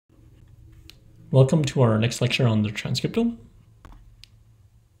Welcome to our next lecture on the transcriptome.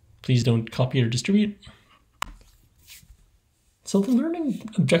 Please don't copy or distribute. So the learning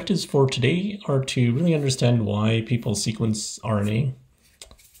objectives for today are to really understand why people sequence RNA,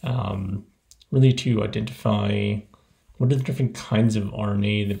 really to identify what are the different kinds of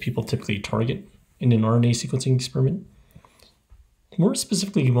RNA that people typically target in an RNA sequencing experiment. More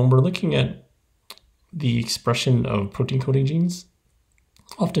specifically, when we're looking at the expression of protein coding genes,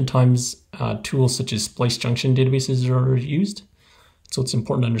 oftentimes tools such as splice junction databases are used. So it's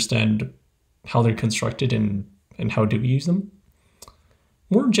important to understand how they're constructed and how do we use them.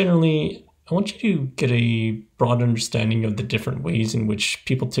 More generally, I want you to get a broad understanding of the different ways in which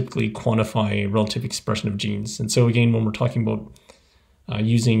people typically quantify relative expression of genes. And so again, when we're talking about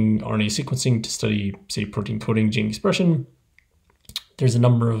using RNA sequencing to study, say, protein coding gene expression, there's a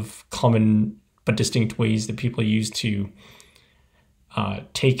number of common but distinct ways that people use to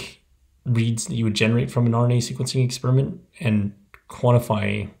take reads that you would generate from an RNA sequencing experiment and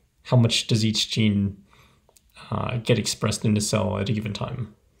quantify how much does each gene get expressed in the cell at a given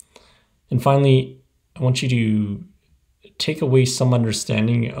time. And finally, I want you to take away some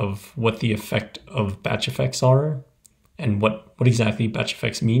understanding of what the effect of batch effects are and what exactly batch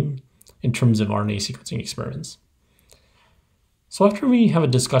effects mean in terms of RNA sequencing experiments. So after we have a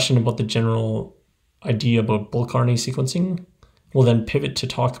discussion about the general idea about bulk RNA sequencing, we'll then pivot to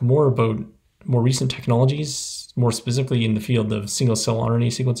talk more about more recent technologies, more specifically in the field of single-cell RNA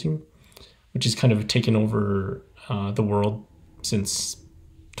sequencing, which has kind of taken over the world since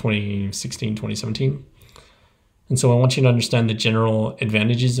 2016, 2017. And so I want you to understand the general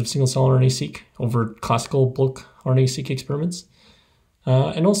advantages of single-cell RNA-seq over classical bulk RNA-seq experiments,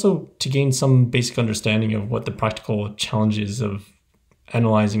 and also to gain some basic understanding of what the practical challenges of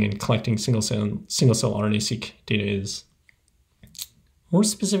analyzing and collecting single-cell RNA-seq data is. More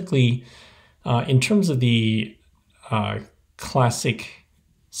specifically, in terms of the classic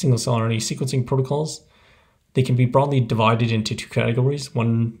single-cell RNA sequencing protocols, they can be broadly divided into two categories,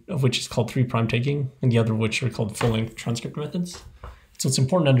 one of which is called 3' tagging, and the other of which are called full-length transcript methods. So it's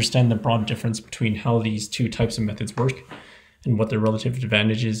important to understand the broad difference between how these two types of methods work and what their relative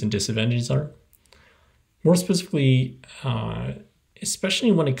advantages and disadvantages are. More specifically,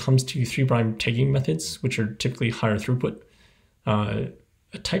 especially when it comes to 3' tagging methods, which are typically higher throughput,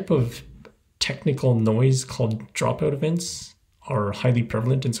 a type of technical noise called dropout events are highly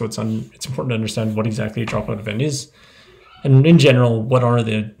prevalent, and so it's important to understand what exactly a dropout event is, and in general, what are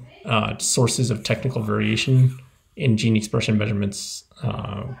the sources of technical variation in gene expression measurements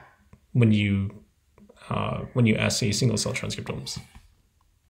when you assay single-cell transcriptomes.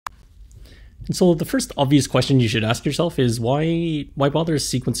 And so the first obvious question you should ask yourself is why bother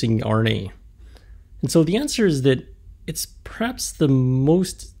sequencing RNA? And so the answer is that it's perhaps the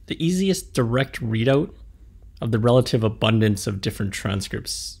easiest direct readout of the relative abundance of different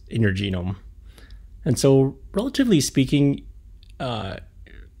transcripts in your genome. And so relatively speaking,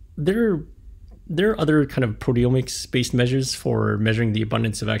 there are other kind of proteomics-based measures for measuring the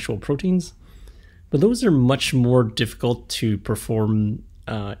abundance of actual proteins, but those are much more difficult to perform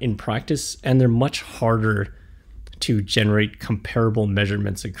in practice, and they're much harder to generate comparable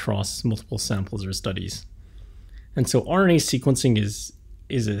measurements across multiple samples or studies. And so RNA sequencing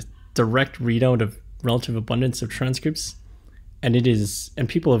is a direct readout of relative abundance of transcripts, and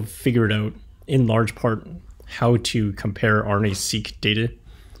people have figured out in large part how to compare RNA-seq data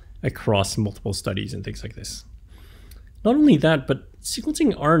across multiple studies and things like this. Not only that, but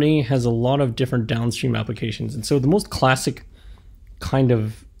sequencing RNA has a lot of different downstream applications. And so the most classic kind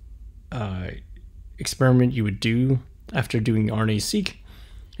of experiment you would do after doing RNA-seq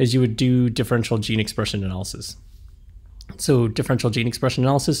is you would do differential gene expression analysis. So differential gene expression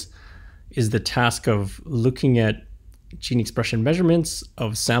analysis is the task of looking at gene expression measurements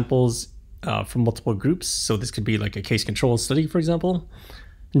of samples from multiple groups. So this could be like a case control study, for example,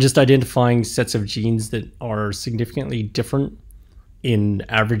 and just identifying sets of genes that are significantly different in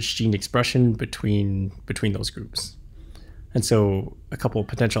average gene expression between those groups. And so a couple of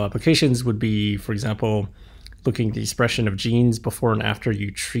potential applications would be, for example, looking at the expression of genes before and after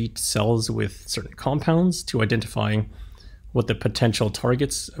you treat cells with certain compounds to identify what the potential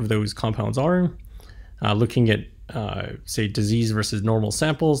targets of those compounds are, looking at, say, disease versus normal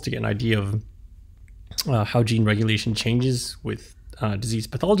samples to get an idea of how gene regulation changes with disease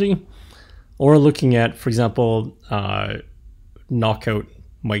pathology, or looking at, for example, knockout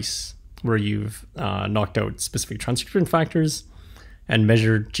mice where you've knocked out specific transcription factors and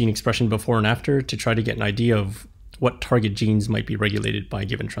measured gene expression before and after to try to get an idea of what target genes might be regulated by a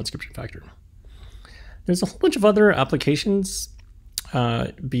given transcription factor. There's a whole bunch of other applications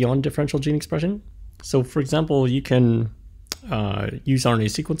beyond differential gene expression. So for example, you can use RNA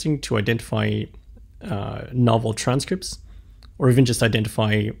sequencing to identify novel transcripts, or even just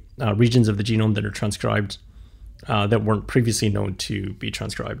identify regions of the genome that are transcribed that weren't previously known to be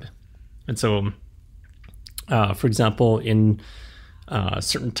transcribed. And so, for example, in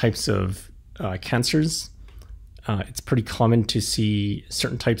certain types of cancers, it's pretty common to see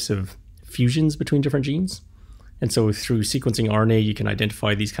certain types of fusions between different genes. And so through sequencing RNA, you can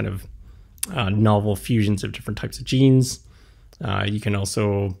identify these kind of novel fusions of different types of genes. You can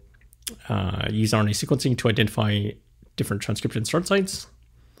also use RNA sequencing to identify different transcription start sites.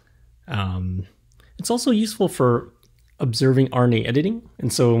 It's also useful for observing RNA editing.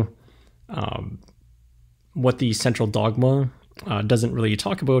 And so what the central dogma doesn't really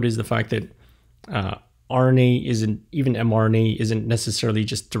talk about is the fact that RNA isn't, even mRNA isn't necessarily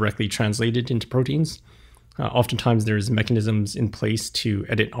just directly translated into proteins. Oftentimes there's mechanisms in place to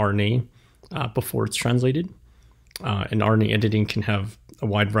edit RNA before it's translated. And RNA editing can have a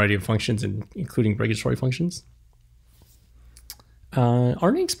wide variety of functions, including regulatory functions.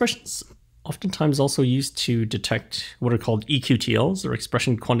 RNA expressions oftentimes also used to detect what are called EQTLs, or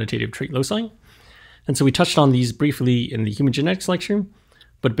expression quantitative trait loci. And so we touched on these briefly in the human genetics lecture,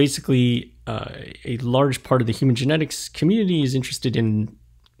 but basically a large part of the human genetics community is interested in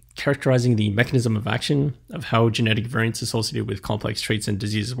characterizing the mechanism of action of how genetic variants associated with complex traits and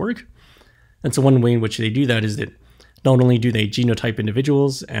diseases work. And so one way in which they do that is that not only do they genotype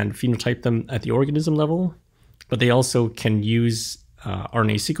individuals and phenotype them at the organism level, but they also can use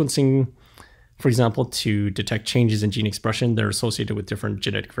RNA sequencing, for example, to detect changes in gene expression that are associated with different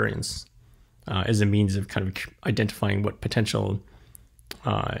genetic variants as a means of kind of identifying what potential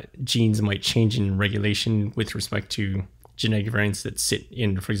genes might change in regulation with respect to genetic variants that sit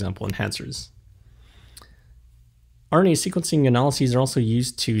in, for example, enhancers. RNA sequencing analyses are also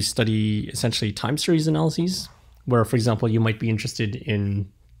used to study essentially time series analyses, where, for example, you might be interested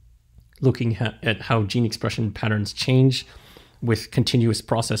in looking at how gene expression patterns change with continuous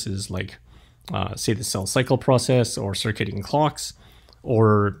processes like, say, the cell cycle process or circadian clocks,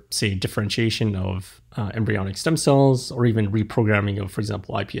 or, say, differentiation of embryonic stem cells, or even reprogramming of, for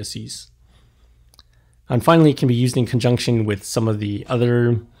example, iPSCs. And finally, it can be used in conjunction with some of the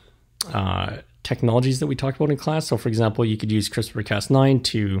other technologies that we talked about in class. So, for example, you could use CRISPR-Cas9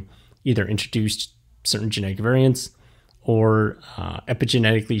 to either introduce certain genetic variants or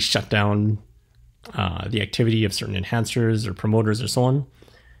epigenetically shut down the activity of certain enhancers or promoters or so on.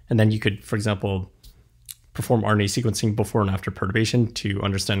 And then you could, for example, perform RNA sequencing before and after perturbation to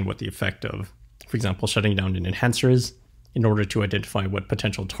understand what the effect of, for example, shutting down an enhancer is, in order to identify what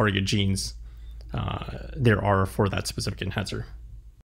potential target genes there are for that specific enhancer.